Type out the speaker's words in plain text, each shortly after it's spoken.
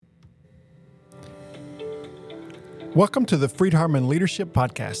Welcome to the Friedharman Leadership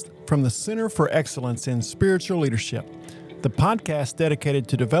Podcast from the Center for Excellence in Spiritual Leadership, the podcast dedicated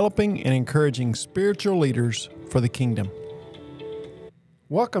to developing and encouraging spiritual leaders for the kingdom.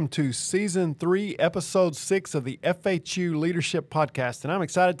 Welcome to Season 3, Episode 6 of the FHU Leadership Podcast, and I'm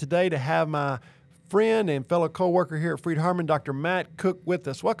excited today to have my friend and fellow co-worker here at Friedharman, Dr. Matt Cook, with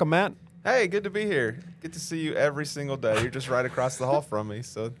us. Welcome, Matt. Hey, good to be here. Good to see you every single day. You're just right across the hall from me,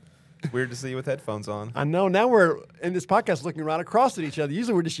 so it's weird to see you with headphones on. I know. Now we're in this podcast looking right across at each other.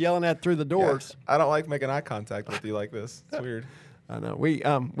 Usually we're just yelling at through the doors. Yeah, I don't like making eye contact with you like this. It's weird. I know. We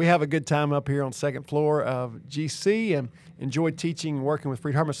have a good time up here on the second floor of GC and enjoy teaching and working with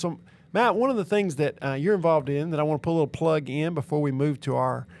Friedharman. So, Matt, one of the things that you're involved in that I want to put a little plug in before we move to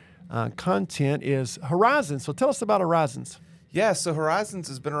our content is Horizons. So tell us about Horizons. Yeah, so Horizons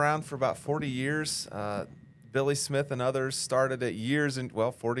has been around for about 40 years. Billy Smith and others started it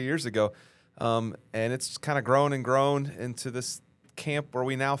 40 years ago. And it's kind of grown and grown into this camp where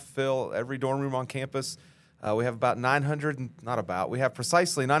we now fill every dorm room on campus. We have we have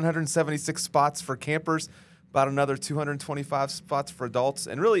precisely 976 spots for campers, about another 225 spots for adults.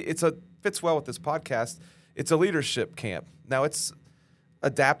 And really, fits well with this podcast. It's a leadership camp. Now, it's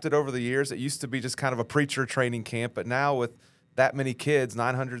adapted over the years. It used to be just kind of a preacher training camp, but now with that many kids,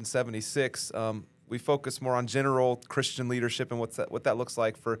 976, we focus more on general Christian leadership and what that looks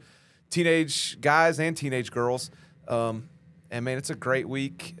like for teenage guys and teenage girls. And man, it's a great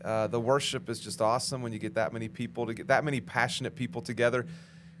week. The worship is just awesome when you get that many people, to get that many passionate people together,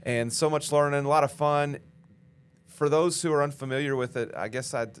 and so much learning, a lot of fun. For those who are unfamiliar with it, I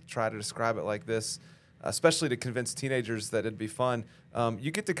guess I'd try to describe it like this, especially to convince teenagers that it'd be fun.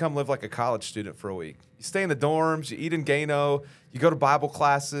 You get to come live like a college student for a week. You stay in the dorms, you eat in Gano, you go to Bible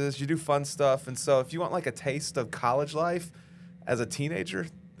classes, you do fun stuff. And so if you want like a taste of college life as a teenager,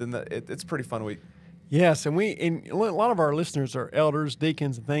 then it's a pretty fun week. Yes, and a lot of our listeners are elders,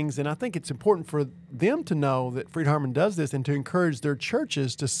 deacons, and things, and I think it's important for them to know that Friedharman does this and to encourage their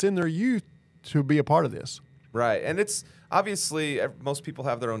churches to send their youth to be a part of this. Right, and it's obviously most people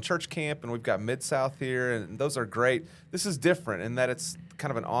have their own church camp, and we've got Mid-South here, and those are great. This is different in that it's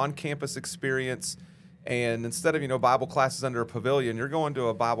kind of an on-campus experience, and instead of Bible classes under a pavilion, you're going to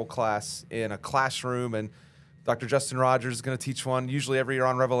a Bible class in a classroom, and Dr. Justin Rogers is going to teach one usually every year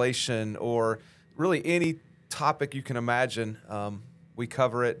on Revelation or really any topic you can imagine. We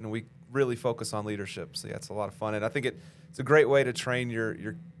cover it, and we really focus on leadership. So yeah, it's a lot of fun, and I think it's a great way to train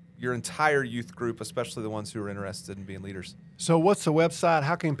your entire youth group, especially the ones who are interested in being leaders. So what's the website?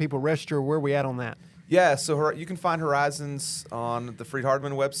 How can people register? Where are we at on that? Yeah, so you can find Horizons on the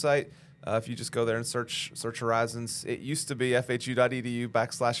Friedharman website. If you just go there and search Horizons. It used to be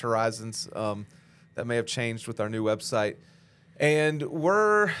fhu.edu/Horizons. That may have changed with our new website. And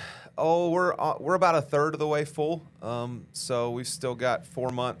we're about a third of the way full. So we've still got 4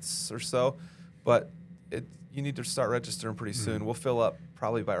 months or so, but you need to start registering pretty soon. Mm-hmm. We'll fill up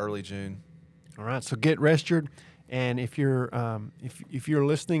probably by early June. All right, so get registered, and if you're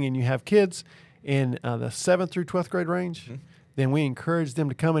listening and you have kids in the 7th through 12th grade range, mm-hmm. then we encourage them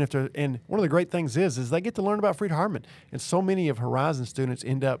to come in. And one of the great things is they get to learn about Friedharman, and so many of Horizon students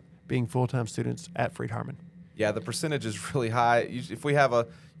end up being full-time students at Friedharman. Yeah, the percentage is really high. If we have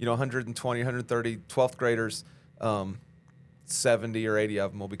 120, 130 12th graders, 70 or 80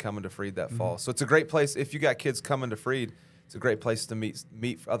 of them will be coming to Freed that fall. So it's a great place. If you got kids coming to Freed, it's a great place to meet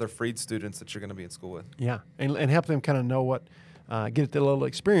other Freed students that you're going to be in school with. Yeah, and help them kind of know what, get the little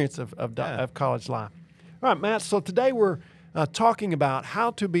experience of college life. All right, Matt, so today we're talking about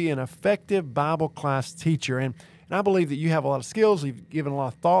how to be an effective Bible class teacher. And I believe that you have a lot of skills. You've given a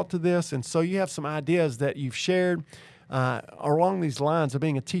lot of thought to this, and so you have some ideas that you've shared along these lines of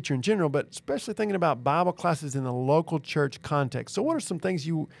being a teacher in general, but especially thinking about Bible classes in the local church context. So what are some things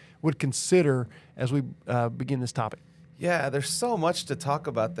you would consider as we begin this topic? Yeah, there's so much to talk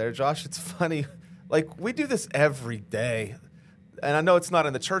about there, Josh. It's funny. Like, we do this every day. And I know it's not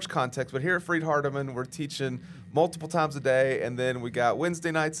in the church context, but here at Friedharman, we're teaching multiple times a day, and then we got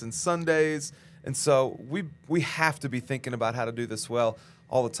Wednesday nights and Sundays. And so we have to be thinking about how to do this well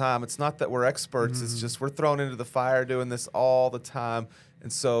all the time. It's not that we're experts. Mm-hmm. It's just we're thrown into the fire doing this all the time.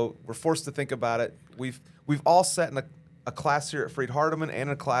 And so we're forced to think about it. We've all sat in a class here at Friedharman and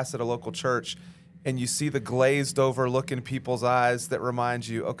a class at a local church, and you see the glazed over look in people's eyes that reminds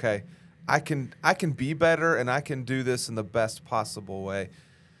you, okay, I can be better, and I can do this in the best possible way.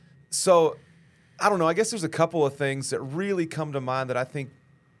 So I don't know. I guess there's a couple of things that really come to mind that I think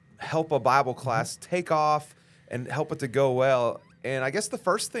help a Bible class take off and help it to go well. And I guess the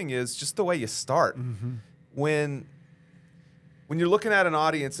first thing is just the way you start. Mm-hmm. When when you're looking at an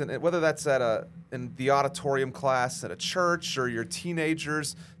audience, and whether that's in the auditorium class at a church or your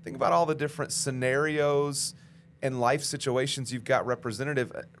teenagers, think about all the different scenarios and life situations you've got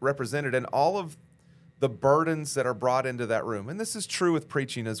represented, and all of the burdens that are brought into that room. And this is true with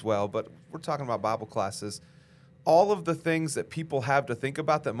preaching as well, but we're talking about Bible classes. All of the things that people have to think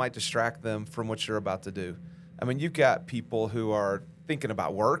about that might distract them from what you're about to do. I mean, you've got people who are thinking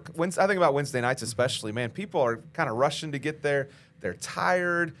about work. I think about Wednesday nights especially, man, people are kind of rushing to get there. They're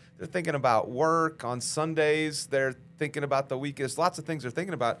tired. They're thinking about work. On Sundays, they're thinking about the week. There's lots of things they're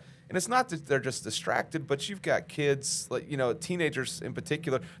thinking about. And it's not that they're just distracted, but you've got kids, like, teenagers in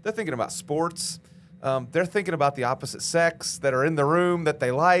particular, they're thinking about sports. They're thinking about the opposite sex that are in the room that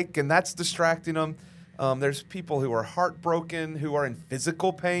they like, and that's distracting them. There's people who are heartbroken, who are in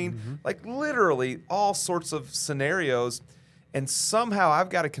physical pain, like literally all sorts of scenarios. And somehow I've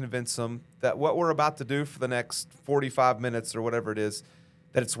got to convince them that what we're about to do for the next 45 minutes or whatever it is,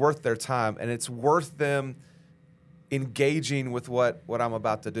 that it's worth their time and it's worth them engaging with what I'm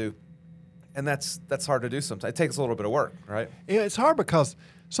about to do. And that's hard to do sometimes. It takes a little bit of work, right? Yeah, it's hard because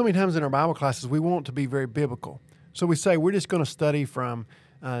so many times in our Bible classes, we want to be very biblical. So we say we're just going to study from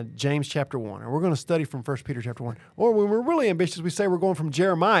James chapter 1, or we're going to study from 1 Peter chapter 1. Or when we're really ambitious, we say we're going from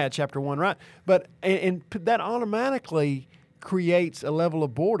Jeremiah chapter 1, right? But and that automatically creates a level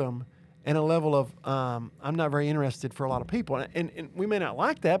of boredom and a level of I'm not very interested for a lot of people. And we may not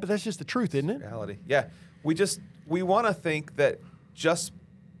like that, but that's just the truth, isn't it? Reality. Yeah. We want to think that just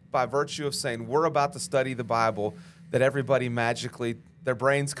by virtue of saying we're about to study the Bible, that everybody magically, their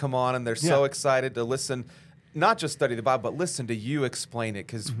brains come on and they're so excited to listen, not just study the Bible, but listen to you explain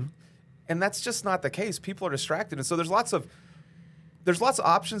it. And that's just not the case. People are distracted. And so there's lots of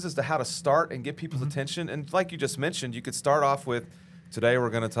options as to how to start and get people's attention. And like you just mentioned, you could start off with, today we're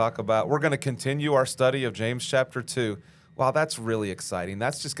going to continue our study of James chapter 2. Wow, that's really exciting.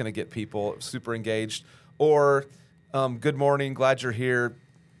 That's just going to get people super engaged. Or, good morning, glad you're here.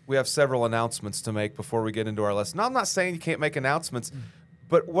 We have several announcements to make before we get into our lesson. Now, I'm not saying you can't make announcements,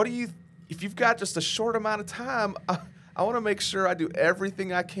 but if you've got just a short amount of time, I want to make sure I do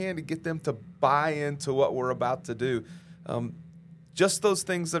everything I can to get them to buy into what we're about to do. Just those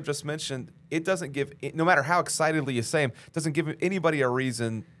things I've just mentioned, it doesn't give, no matter how excitedly you say them, it doesn't give anybody a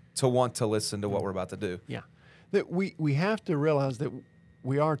reason to want to listen to what we're about to do. Yeah. That we have to realize that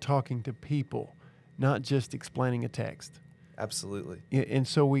we are talking to people, not just explaining a text. Absolutely. And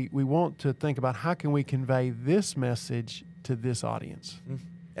so we want to think about how can we convey this message to this audience.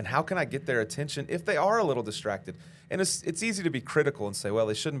 And how can I get their attention if they are a little distracted? And it's easy to be critical and say, well,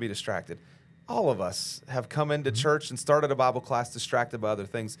 they shouldn't be distracted. All of us have come into church and started a Bible class distracted by other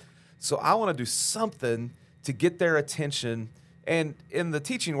things. So I want to do something to get their attention. And in the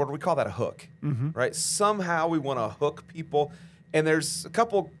teaching world, we call that a hook, right? Somehow we want to hook people. And there's a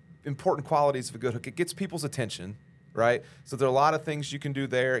couple important qualities of a good hook. It gets people's attention, right? So there are a lot of things you can do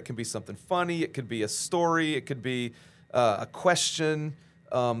there. It can be something funny. It could be a story. It could be a question.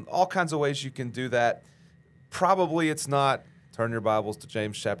 All kinds of ways you can do that. Probably it's not turn your Bibles to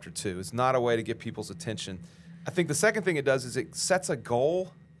James chapter 2. It's not a way to get people's attention. I think the second thing it does is it sets a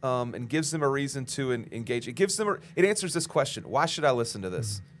goal and gives them a reason to engage. It answers this question: why should I listen to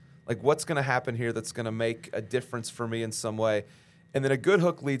this? Like, what's going to happen here that's going to make a difference for me in some way? And then a good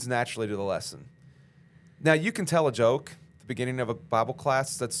hook leads naturally to the lesson. Now, you can tell a joke at the beginning of a Bible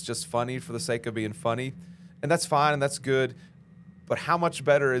class that's just funny for the sake of being funny, and that's fine and that's good. But how much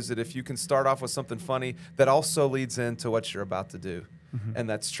better is it if you can start off with something funny that also leads into what you're about to do? And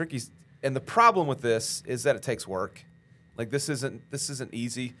that's tricky. And the problem with this is that it takes work. Like, this isn't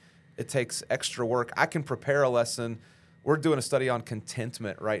easy. It takes extra work. I can prepare a lesson. We're doing a study on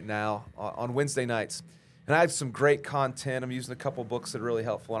contentment right now on Wednesday nights. And I have some great content. I'm using a couple books that are really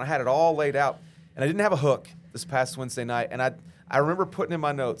helpful. And I had it all laid out. And I didn't have a hook this past Wednesday night. And I remember putting in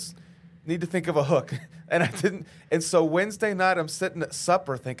my notes, need to think of a hook. And I didn't. And so Wednesday night, I'm sitting at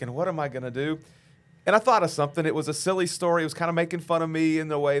supper thinking, what am I going to do? And I thought of something. It was a silly story. It was kind of making fun of me in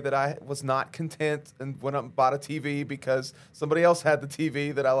the way that I was not content and went up and bought a TV because somebody else had the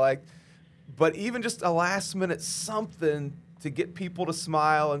TV that I liked. But even just a last minute something to get people to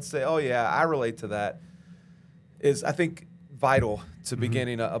smile and say, oh, yeah, I relate to that, is, I think, vital to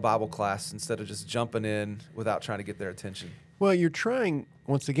beginning a Bible class instead of just jumping in without trying to get their attention. Well, you're trying,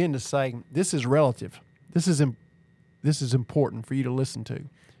 once again, to say this is relative. This is important for you to listen to.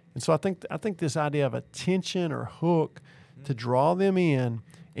 And so I think this idea of a tension or hook to draw them in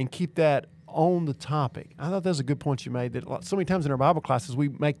and keep that on the topic. I thought that was a good point you made, that so many times in our Bible classes we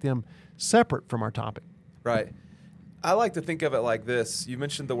make them separate from our topic. Right. I like to think of it like this. You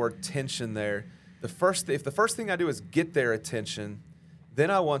mentioned the word tension there. if the first thing I do is get their attention, then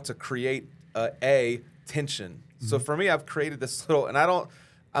I want to create a tension. So for me, I've created this little, and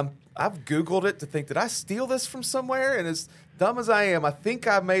I've Googled it to think, did I steal this from somewhere? And as dumb as I am, I think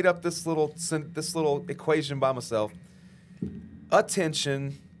I made up this little equation by myself.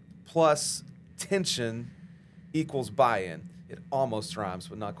 Attention plus tension equals buy-in. It almost rhymes,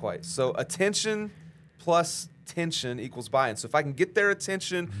 but not quite. So attention plus tension equals buy-in. So if I can get their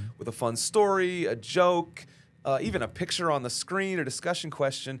attention with a fun story, a joke, even a picture on the screen, a discussion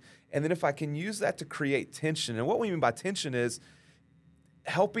question, and then if I can use that to create tension. And what we mean by tension is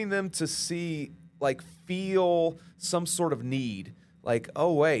helping them to see, like, feel some sort of need. Like,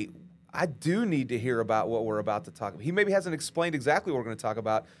 oh, wait, I do need to hear about what we're about to talk about. He maybe hasn't explained exactly what we're going to talk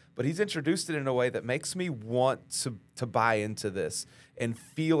about, but he's introduced it in a way that makes me want to buy into this and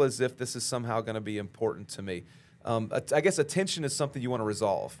feel as if this is somehow going to be important to me. I guess attention is something you want to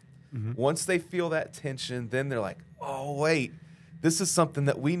resolve. Once they feel that tension, then they're like, oh, wait, this is something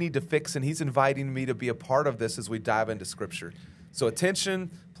that we need to fix, and he's inviting me to be a part of this as we dive into Scripture. So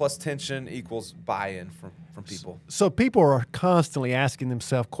attention plus tension equals buy-in from people. So people are constantly asking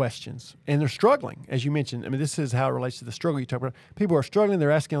themselves questions, and they're struggling, as you mentioned. I mean, this is how it relates to the struggle you talk about. People are struggling, they're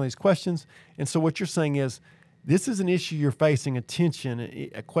asking all these questions, and so what you're saying is, this is an issue you're facing, a tension,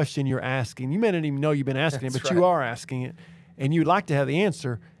 a question you're asking. You may not even know you've been asking it, but you are asking it, and you'd like to have the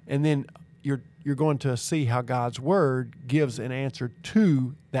answer, and then you're going to see how God's Word gives an answer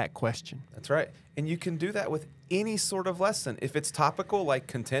to that question. That's right. And you can do that with any sort of lesson. If it's topical, like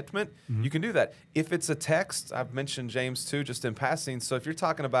contentment, you can do that. If it's a text, I've mentioned James 2 just in passing. So if you're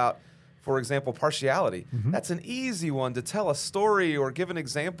talking about, for example, partiality, that's an easy one to tell a story or give an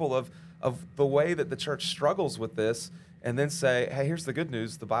example of the way that the church struggles with this, and then say, hey, here's the good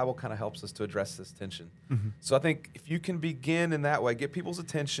news. The Bible kind of helps us to address this tension. So I think if you can begin in that way, get people's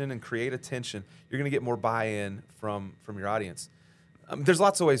attention and create a tension, you're going to get more buy-in from your audience. There's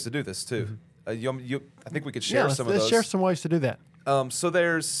lots of ways to do this, too. I think we could share some of those. Let's share some ways to do that. I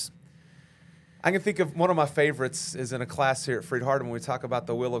can think of one of my favorites is in a class here at Freed-Hardeman when we talk about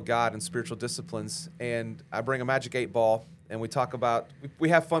the will of God and spiritual disciplines. And I bring a magic 8 ball, and we talk about, we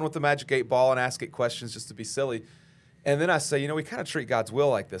have fun with the magic 8 ball and ask it questions just to be silly. And then I say, we kind of treat God's will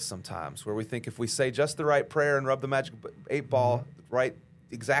like this sometimes, where we think if we say just the right prayer and rub the magic 8 ball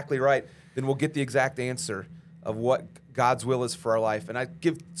exactly right, then we'll get the exact answer of what God's will is for our life. And I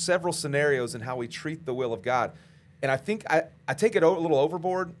give several scenarios in how we treat the will of God. And I think I take it a little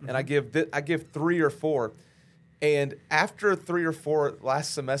overboard, and I give 3 or 4. And after 3 or 4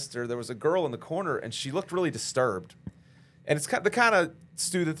 last semester, there was a girl in the corner, and she looked really disturbed. And it's the kind of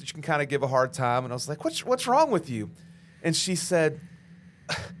student that you can kind of give a hard time. And I was like, what's wrong with you? And she said,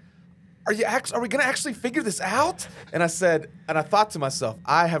 are we going to actually figure this out? And I said, and I thought to myself,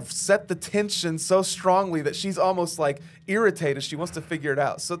 I have set the tension so strongly that she's almost like irritated. She wants to figure it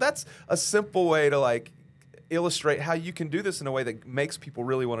out. So that's a simple way to like illustrate how you can do this in a way that makes people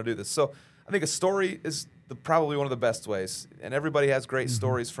really want to do this. So I think a story is probably one of the best ways. And everybody has great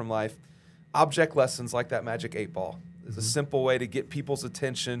stories from life. Object lessons like that magic 8 ball is a simple way to get people's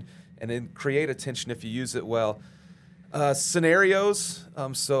attention and then create attention if you use it well. Scenarios,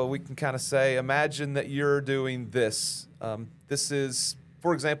 so we can kind of say, imagine that you're doing this. This is,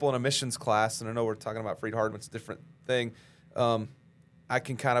 for example, in a missions class, and I know we're talking about Freed-Hardeman, it's a different thing. I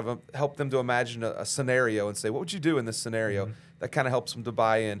can kind of help them to imagine a scenario and say, what would you do in this scenario? That kind of helps them to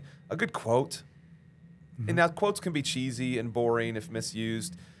buy in. A good quote. And now quotes can be cheesy and boring if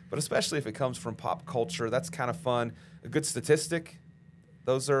misused, but especially if it comes from pop culture, that's kind of fun. A good statistic.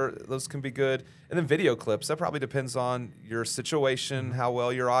 Those can be good. And then video clips. That probably depends on your situation, how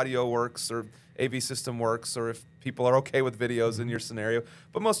well your audio works or AV system works, or if people are okay with videos in your scenario.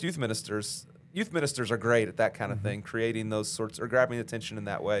 But most youth ministers are great at that kind of thing, creating those sorts or grabbing attention in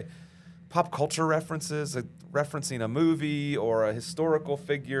that way. Pop culture references, referencing a movie or a historical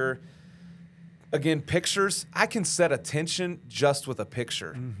figure. Again, pictures. I can set attention just with a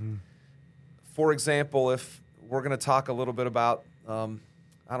picture. For example, if we're going to talk a little bit about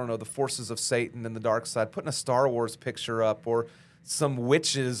the forces of Satan and the dark side, putting a Star Wars picture up or some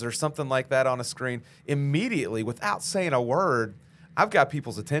witches or something like that on a screen, immediately, without saying a word, I've got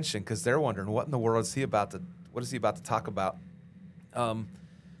people's attention because they're wondering, what in the world is he about to talk about?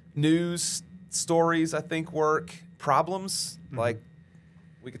 News stories, I think, work. Problems, like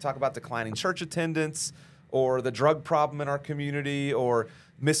we could talk about declining church attendance or the drug problem in our community or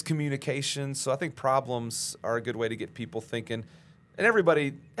miscommunication. So I think problems are a good way to get people thinking. And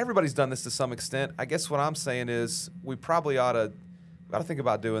everybody's done this to some extent. I guess what I'm saying is we probably ought to think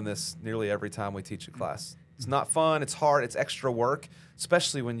about doing this nearly every time we teach a class. It's not fun. It's hard. It's extra work,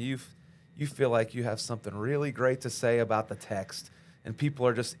 especially when you've you feel like you have something really great to say about the text, and people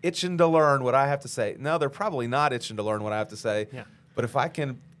are just itching to learn what I have to say. No, they're probably not itching to learn what I have to say. Yeah. But if I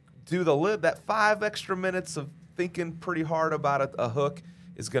can do that 5 extra minutes of thinking pretty hard about a hook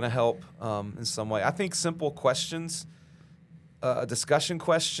is going to help in some way. I think simple questions, a discussion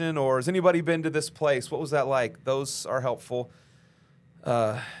question, or has anybody been to this place? What was that like? Those are helpful.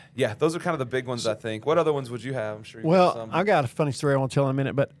 Yeah, those are kind of the big ones, I think. What other ones would you have? I'm sure you have some. I got a funny story I want to tell in a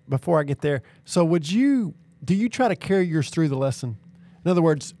minute, but before I get there, so do you try to carry yours through the lesson? In other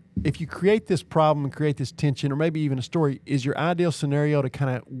words, if you create this problem and create this tension, or maybe even a story, is your ideal scenario to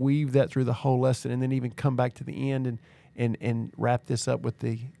kind of weave that through the whole lesson and then even come back to the end and wrap this up with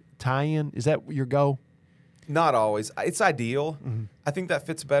the tie-in? Is that your goal? Not always. It's ideal. Mm-hmm. I think that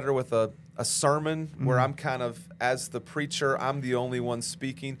fits better with a sermon where I'm kind of, as the preacher, I'm the only one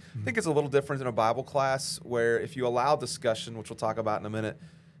speaking. I think it's a little different in a Bible class where if you allow discussion, which we'll talk about in a minute,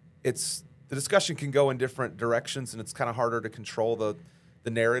 the discussion can go in different directions and it's kind of harder to control the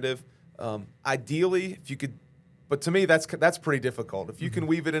narrative. Ideally, if you could, but to me, that's pretty difficult. If you can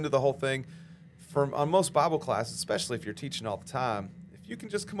weave it into the whole thing, on most Bible classes, especially if you're teaching all the time, if you can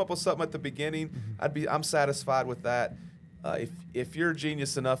just come up with something at the beginning, I'm satisfied with that. If you're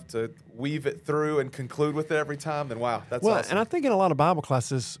genius enough to weave it through and conclude with it every time, then wow, that's awesome. And I think in a lot of Bible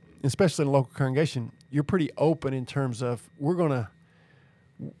classes, especially in a local congregation, you're pretty open in terms of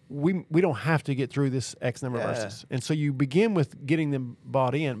we don't have to get through this X number of verses. And so you begin with getting them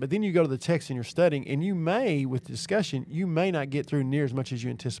bought in, but then you go to the text and you're studying, and you may, with discussion, you may not get through near as much as you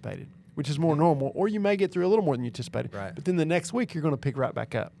anticipated, which is more normal, or you may get through a little more than you anticipated. Right. But then the next week, you're going to pick right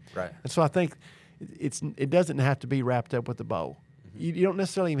back up. Right. And so I think it doesn't have to be wrapped up with a bow. You don't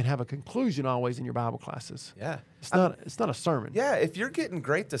necessarily even have a conclusion always in your Bible classes. Yeah. It's not a sermon. Yeah, if you're getting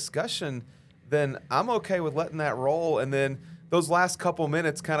great discussion, then I'm okay with letting that roll, and then those last couple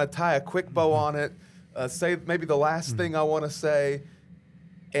minutes kind of tie a quick bow on it, say maybe the last thing I want to say,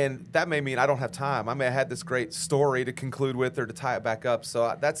 and that may mean I don't have time. I may have had this great story to conclude with or to tie it back up,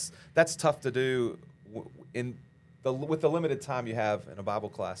 so that's tough to do with the limited time you have in a Bible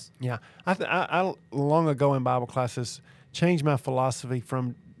class. Yeah. I long ago in Bible classes changed my philosophy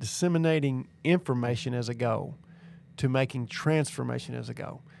from disseminating information as a goal to making transformation as a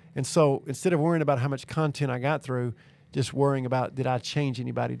goal. And so instead of worrying about how much content I got through, just worrying about did I change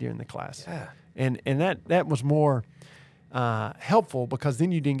anybody during the class. Yeah. And that was more helpful because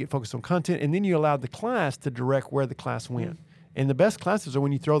then you didn't get focused on content, and then you allowed the class to direct where the class went. And the best classes are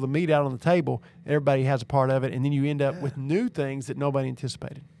when you throw the meat out on the table, everybody has a part of it, and then you end up with new things that nobody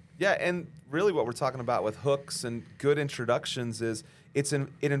anticipated. Yeah, and really what we're talking about with hooks and good introductions is it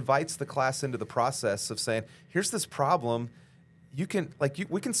invites the class into the process of saying, here's this problem. We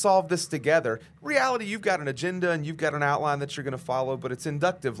can solve this together. Reality, you've got an agenda and you've got an outline that you're going to follow, but it's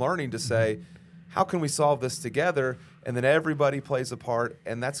inductive learning to say, how can we solve this together? And then everybody plays a part,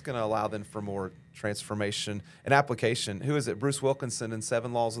 and that's going to allow them for more transformation and application. Who is it? Bruce Wilkinson in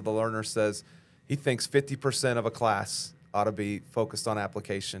 7 Laws of the Learner says he thinks 50% of a class ought to be focused on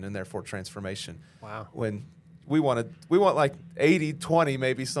application and therefore transformation. Wow. When we want like 80-20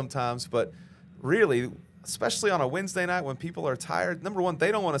 maybe sometimes, but really, especially on a Wednesday night when people are tired, number one,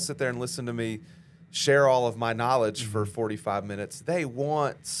 they don't want to sit there and listen to me share all of my knowledge for 45 minutes. They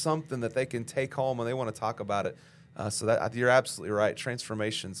want something that they can take home and they want to talk about it. So that you're absolutely right.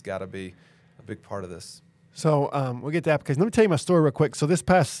 Transformation's got to be a big part of this. So we'll get to application. Let me tell you my story real quick. So this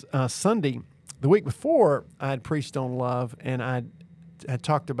past Sunday, the week before, I had preached on love, and I had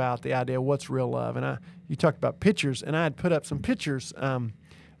talked about the idea of what's real love. And you talked about pictures, and I had put up some pictures of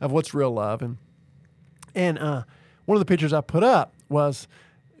what's real love. And one of the pictures I put up was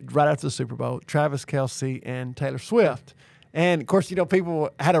right after the Super Bowl, Travis Kelce and Taylor Swift. And, of course, people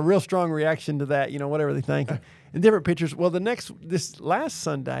had a real strong reaction to that, whatever they think. And different pictures. Well, this last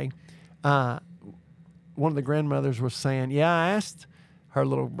Sunday, one of the grandmothers was saying, I asked her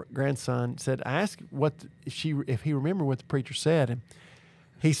little grandson, I asked if he remembered what the preacher said. And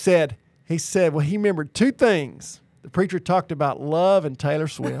he said, well, he remembered 2 things. The preacher talked about love and Taylor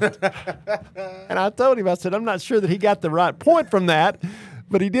Swift. And I told him, I said, I'm not sure that he got the right point from that,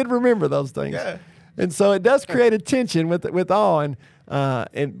 but he did remember those things. Yeah. And so it does create a tension with all, and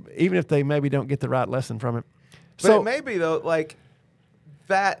even if they maybe don't get the right lesson from it. But it may be, though, like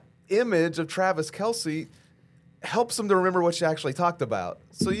that image of Travis Kelce helps them to remember what you actually talked about.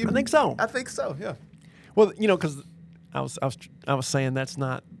 So I think so. I think so, yeah. Well, because I was saying that's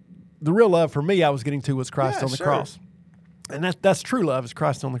not the real love for me. I was getting to was Christ on the cross, and that's true love is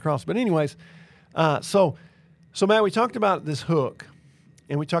Christ on the cross. But anyways, so Matt, we talked about this hook,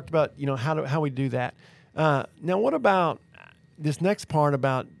 and we talked about how we do that. Now, what about this next part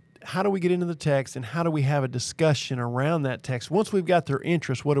about how do we get into the text, and how do we have a discussion around that text? Once we've got their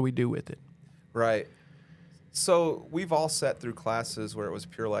interest, what do we do with it? Right. So we've all sat through classes where it was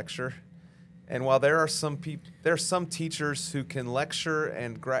pure lecture. And while there are some teachers who can lecture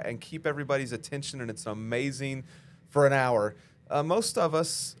and keep everybody's attention, and it's amazing for an hour, most of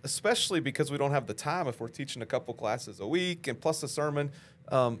us, especially because we don't have the time, if we're teaching a couple classes a week and plus a sermon,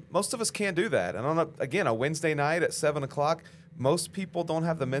 most of us can't do that. And on a Wednesday night at 7 o'clock, most people don't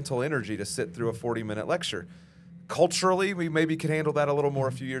have the mental energy to sit through a 40-minute lecture. Culturally, we maybe could handle that a little more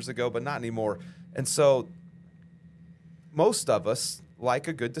a few years ago, but not anymore. And so most of us like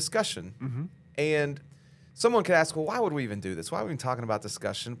a good discussion. Mm-hmm. And someone could ask, well, why would we even do this? Why are we even talking about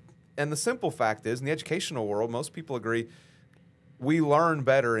discussion? And the simple fact is, in the educational world, most people agree we learn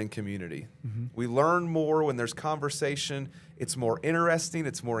better in community. Mm-hmm. We learn more when there's conversation. It's more interesting.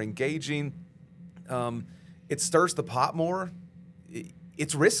 It's more engaging. It stirs the pot more.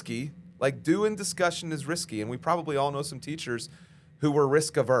 It's risky. Like, doing discussion is risky. And we probably all know some teachers who were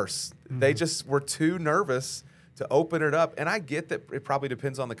risk averse. Mm-hmm. They just were too nervous to open it up. And I get that it probably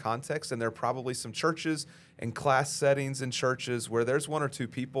depends on the context, and there are probably some churches and class settings in churches where there's one or two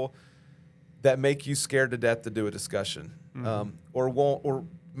people that make you scared to death to do a discussion, or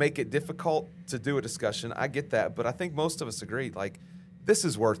make it difficult to do a discussion. I get that, but I think most of us agree, like, this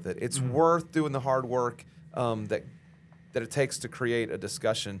is worth it. It's worth doing the hard work that it takes to create a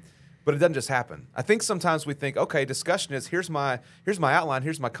discussion. But it doesn't just happen. I think sometimes we think, okay, discussion is here's my outline,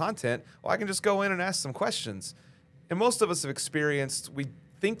 here's my content. Well, I can just go in and ask some questions. And most of us have experienced, we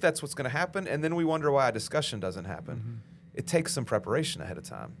think that's what's going to happen, and then we wonder why a discussion doesn't happen. Mm-hmm. It takes some preparation ahead of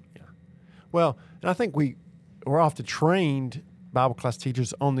time. Yeah. Well, and I think we're often trained Bible class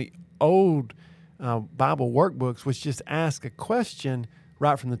teachers on the old Bible workbooks, which just ask a question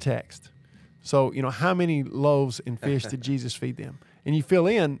right from the text. So, how many loaves and fish did Jesus feed them? And you fill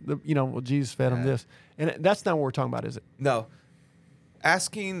in, well, Jesus fed them this. And that's not what we're talking about, is it? No.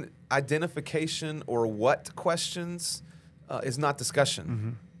 Asking identification or what questions is not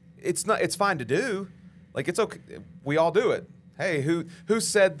discussion. Mm-hmm. It's fine to do. Like, it's okay. We all do it. Hey, who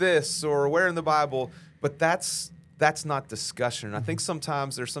said this, or where in the Bible? But that's not discussion. And I think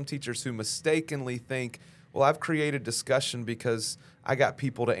sometimes there's some teachers who mistakenly think, well, I've created discussion because I got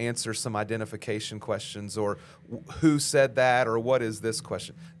people to answer some identification questions, or who said that, or what is this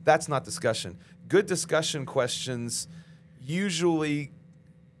question. That's not discussion. Good discussion questions usually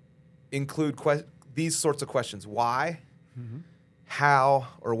include these sorts of questions. Why, how,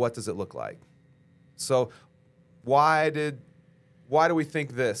 or what does it look like? So why do we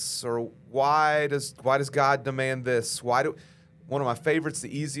think this? Or why does God demand this? One of my favorites,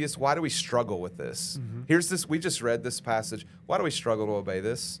 the easiest, why do we struggle with this? Mm-hmm. Here's this, we just read this passage. Why do we struggle to obey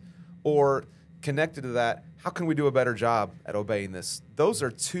this? Or connected to that, how can we do a better job at obeying this? Those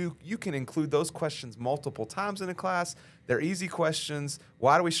are two, you can include those questions multiple times in a class. They're easy questions.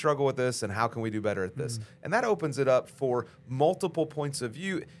 Why do we struggle with this, and how can we do better at this? Mm-hmm. And that opens it up for multiple points of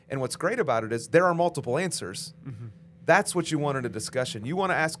view. And what's great about it is there are multiple answers. Mm-hmm. That's what you want in a discussion. You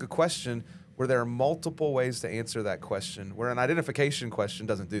want to ask a question where there are multiple ways to answer that question, where an identification question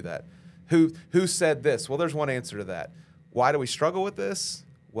doesn't do that. Who said this? Well, there's one answer to that. Why do we struggle with this?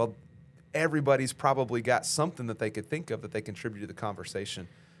 Well, everybody's probably got something that they could think of that they contribute to the conversation.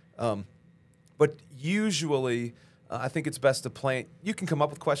 But usually, I think it's best to plan. You can come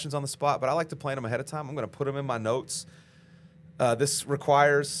up with questions on the spot, but I like to plan them ahead of time. I'm going to put them in my notes. This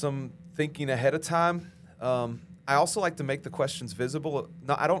requires some thinking ahead of time. I also like to make the questions visible.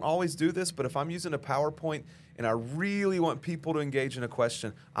 Now, I don't always do this, but if I'm using a PowerPoint and I really want people to engage in a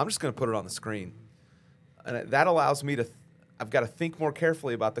question, I'm just going to put it on the screen. And that allows me to, I've got to think more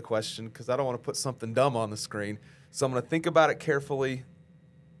carefully about the question because I don't want to put something dumb on the screen. So I'm going to think about it carefully.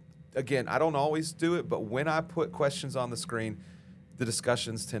 Again, I don't always do it, but when I put questions on the screen, the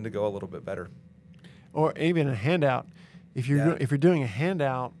discussions tend to go a little bit better. Or even a handout. If you're doing a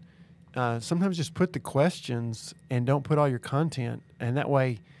handout, sometimes just put the questions and don't put all your content, and that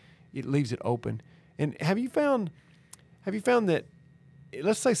way it leaves it open. And have you found that,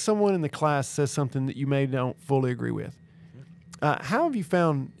 let's say someone in the class says something that you may don't fully agree with. How have you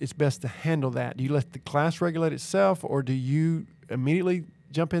found it's best to handle that? Do you let the class regulate itself, or do you immediately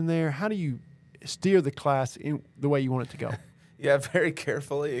jump in there? How do you steer the class in the way you want it to go? Yeah, very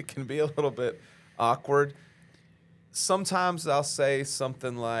carefully. It can be a little bit awkward. Sometimes I'll say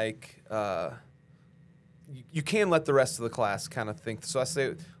something like, you can let the rest of the class kind of think. So I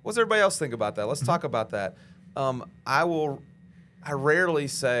say, what does everybody else think about that? Let's talk about that. I rarely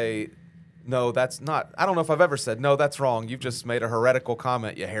say, no, that's not, I don't know if I've ever said, no, that's wrong. You've just made a heretical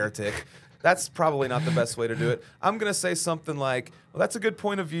comment, you heretic. That's probably not the best way to do it. I'm going to say something like, well, that's a good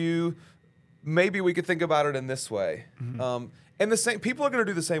point of view. Maybe we could think about it in this way. And the same people are going to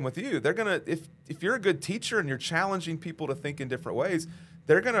do the same with you. They're going to, if you're a good teacher and you're challenging people to think in different ways,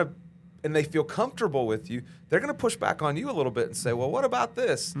 they're going to, and they feel comfortable with you, they're going to push back on you a little bit and say, well, what about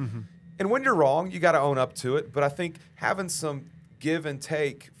this? And when you're wrong, you got to own up to it. But I think having some give and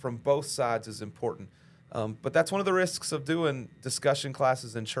take from both sides is important. But that's one of the risks of doing discussion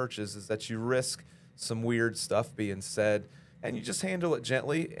classes in churches is that you risk some weird stuff being said, and you just handle it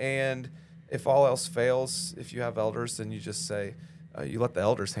gently. And if all else fails, if you have elders, then you just say, you let the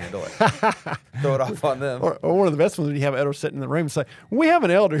elders handle it. Throw it off on them. Or one of the best ones when you have elders sitting in the room and say, we have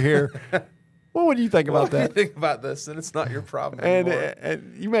an elder here. Well, what do you think about that? What do you think about this? And it's not your problem anymore.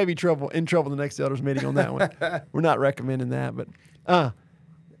 And you may be in trouble the next elders meeting on that one. We're not recommending that. But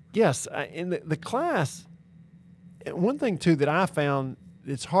yes, in the class, one thing, too, that I found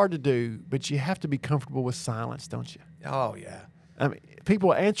it's hard to do, but you have to be comfortable with silence, don't you? Oh, yeah. I mean,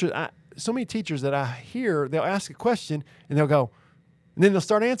 people answer. So many teachers that I hear, they'll ask a question, and they'll go, and then they'll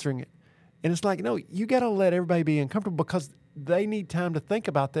start answering it. And it's like, no, you got to let everybody be uncomfortable because they need time to think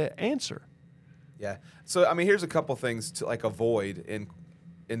about that answer. Yeah. So, I mean, here's a couple things to like avoid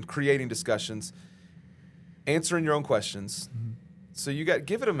in creating discussions. Answering your own questions. So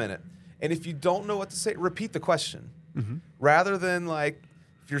give it a minute. And if you don't know what to say, repeat the question. Rather than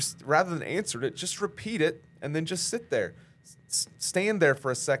answer it, just repeat it and then just sit there. Stand there for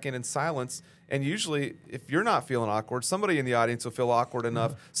a second in silence. And usually, if you're not feeling awkward, somebody in the audience will feel awkward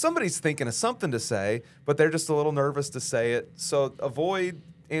enough. Somebody's thinking of something to say, but they're just a little nervous to say it. So avoid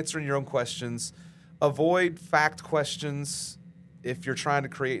answering your own questions. Avoid fact questions if you're trying to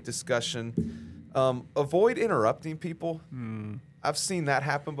create discussion. Avoid interrupting people. I've seen that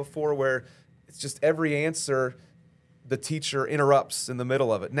happen before where it's just every answer the teacher interrupts in the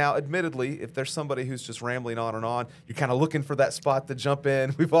middle of it. Now, admittedly, if there's somebody who's just rambling on and on, you're kind of looking for that spot to jump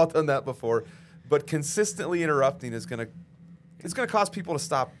in. We've all done that before. But consistently interrupting is going to cause people to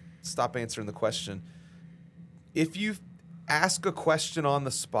stop answering the question. If you ask a question on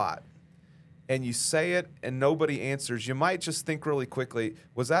the spot and you say it and nobody answers, you might just think really quickly,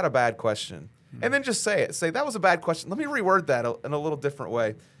 was that a bad question? And then just say it. Say, that was a bad question. Let me reword that in a little different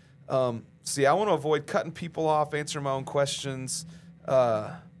way. See, I want to avoid cutting people off, answering my own questions.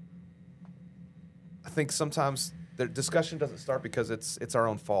 I think sometimes the discussion doesn't start because it's our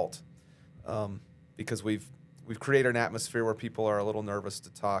own fault. Because we've created an atmosphere where people are a little nervous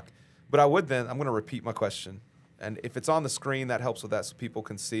to talk. But I'm going to repeat my question. And if it's on the screen, that helps with that so people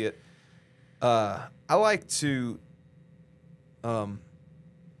can see it. I like to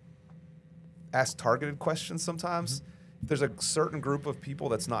ask targeted questions sometimes. If there's a certain group of people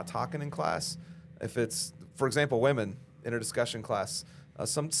that's not talking in class, if it's, for example, women in a discussion class,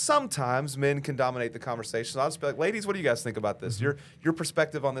 sometimes men can dominate the conversation. So I'll just be like, ladies, what do you guys think about this? Your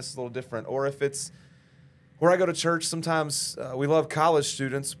perspective on this is a little different. Or if it's where I go to church, sometimes we love college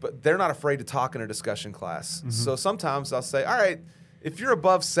students, but they're not afraid to talk in a discussion class. So sometimes I'll say, all right, if you're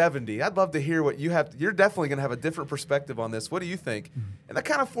above 70, I'd love to hear what you have. You're definitely going to have a different perspective on this. What do you think? And that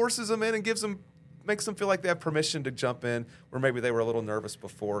kind of forces them in and makes them feel like they have permission to jump in where maybe they were a little nervous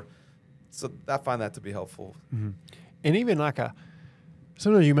before. So I find that to be helpful. And even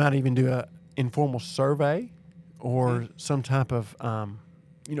sometimes you might even do a informal survey or some type of,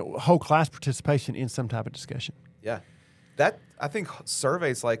 whole class participation in some type of discussion. Yeah. I think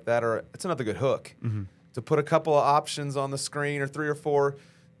surveys like that it's another good hook. To put a couple of options on the screen or 3 or 4,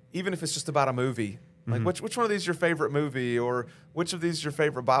 even if it's just about a movie. Like, which one of these is your favorite movie, or which of these is your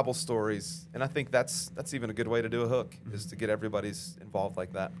favorite Bible stories? And I think that's even a good way to do a hook, is to get everybody's involved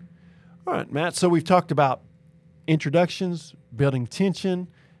like that. All right, Matt. So we've talked about introductions, building tension,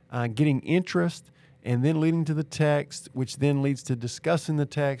 getting interest, and then leading to the text, which then leads to discussing the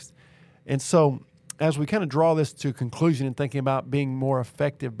text. And so as we kind of draw this to a conclusion and thinking about being more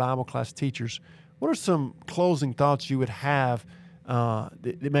effective Bible class teachers, what are some closing thoughts you would have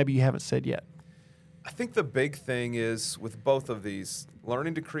that maybe you haven't said yet? I think the big thing is with both of these,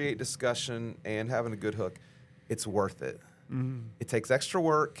 learning to create discussion and having a good hook, it's worth it. It takes extra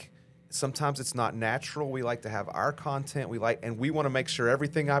work. Sometimes it's not natural. We like to have our content. And we want to make sure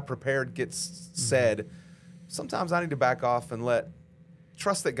everything I prepared gets said. Sometimes I need to back off and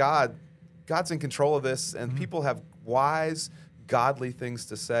trust that God's in control of this, and people have wise, godly things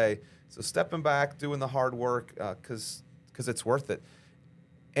to say. So stepping back, doing the hard work, because it's worth it.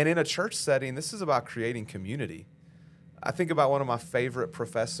 And in a church setting, this is about creating community. I think about one of my favorite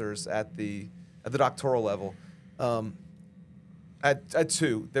professors at the doctoral level. I had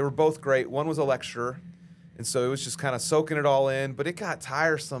 2. They were both great. One was a lecturer, and so it was just kind of soaking it all in. But it got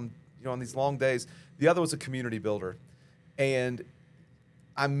tiresome on these long days. The other was a community builder. And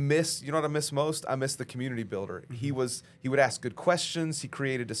you know what I miss most? I miss the community builder. Mm-hmm. He would ask good questions. He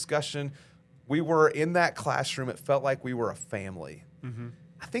created discussion. We were in that classroom. It felt like we were a family. Mm-hmm.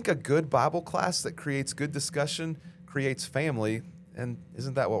 I think a good Bible class that creates good discussion creates family. And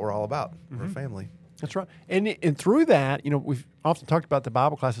isn't that what we're all about? Mm-hmm. We're a family. That's right. And through that, we've often talked about the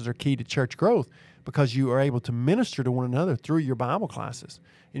Bible classes are key to church growth because you are able to minister to one another through your Bible classes.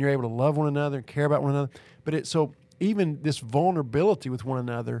 And you're able to love one another and care about one another. But so even this vulnerability with one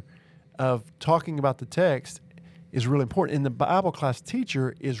another of talking about the text is really important. And the Bible class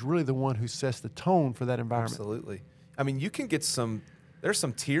teacher is really the one who sets the tone for that environment. Absolutely. I mean, you can get there's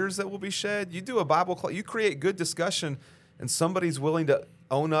some tears that will be shed. You do a Bible class, you create good discussion, and somebody's willing to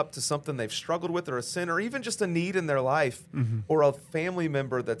own up to something they've struggled with or a sin or even just a need in their life or a family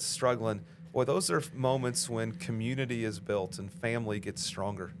member that's struggling. Boy, those are moments when community is built and family gets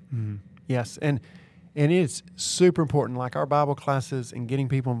stronger. Mm-hmm. Yes, and it's super important, like our Bible classes and getting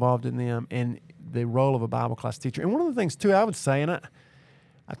people involved in them and the role of a Bible class teacher. And one of the things, too, I would say, and I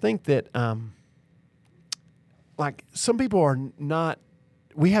think that like some people are not,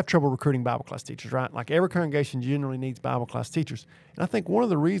 we have trouble recruiting Bible class teachers, right? Like every congregation generally needs Bible class teachers. And I think one of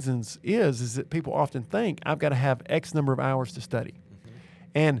the reasons is that people often think I've got to have X number of hours to study.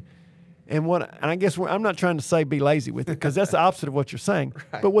 Mm-hmm. And I guess I'm not trying to say be lazy with it because that's the opposite of what you're saying.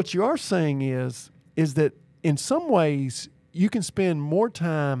 Right. But what you are saying is that in some ways you can spend more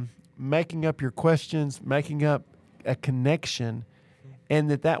time making up your questions, making up a connection, and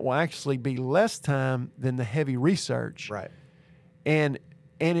that will actually be less time than the heavy research. Right. And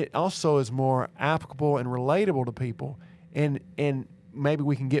it also is more applicable and relatable to people. And maybe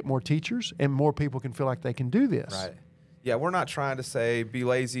we can get more teachers and more people can feel like they can do this. Right. Yeah, we're not trying to say be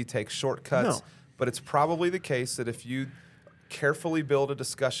lazy, take shortcuts. No. But it's probably the case that if you carefully build a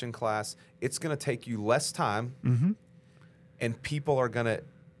discussion class, it's going to take you less time, and people are going to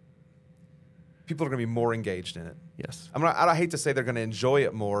be more engaged in it. Yes. I hate to say they're going to enjoy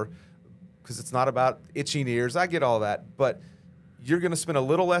it more because it's not about itching ears. I get all that. But you're going to spend a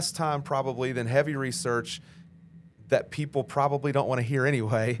little less time probably than heavy research that people probably don't want to hear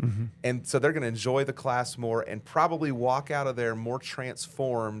anyway. Mm-hmm. And so they're going to enjoy the class more and probably walk out of there more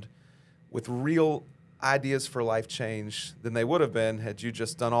transformed with real ideas for life change than they would have been had you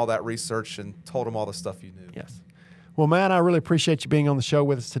just done all that research and told them all the stuff you knew. Yes. Well, Matt, I really appreciate you being on the show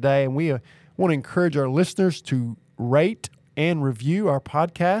with us today. And we want to encourage our listeners to rate and review our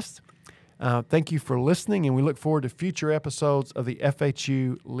podcast. Thank you for listening, and we look forward to future episodes of the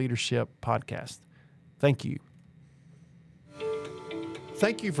FHU Leadership Podcast. Thank you.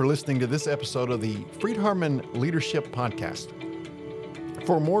 Thank you for listening to this episode of the Friedharman Leadership Podcast.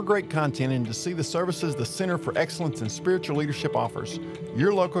 For more great content and to see the services the Center for Excellence in Spiritual Leadership offers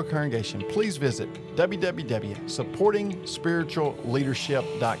your local congregation, please visit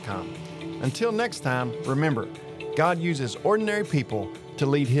www.supportingspiritualleadership.com. Until next time, remember, God uses ordinary people to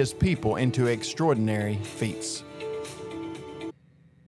lead His people into extraordinary feats.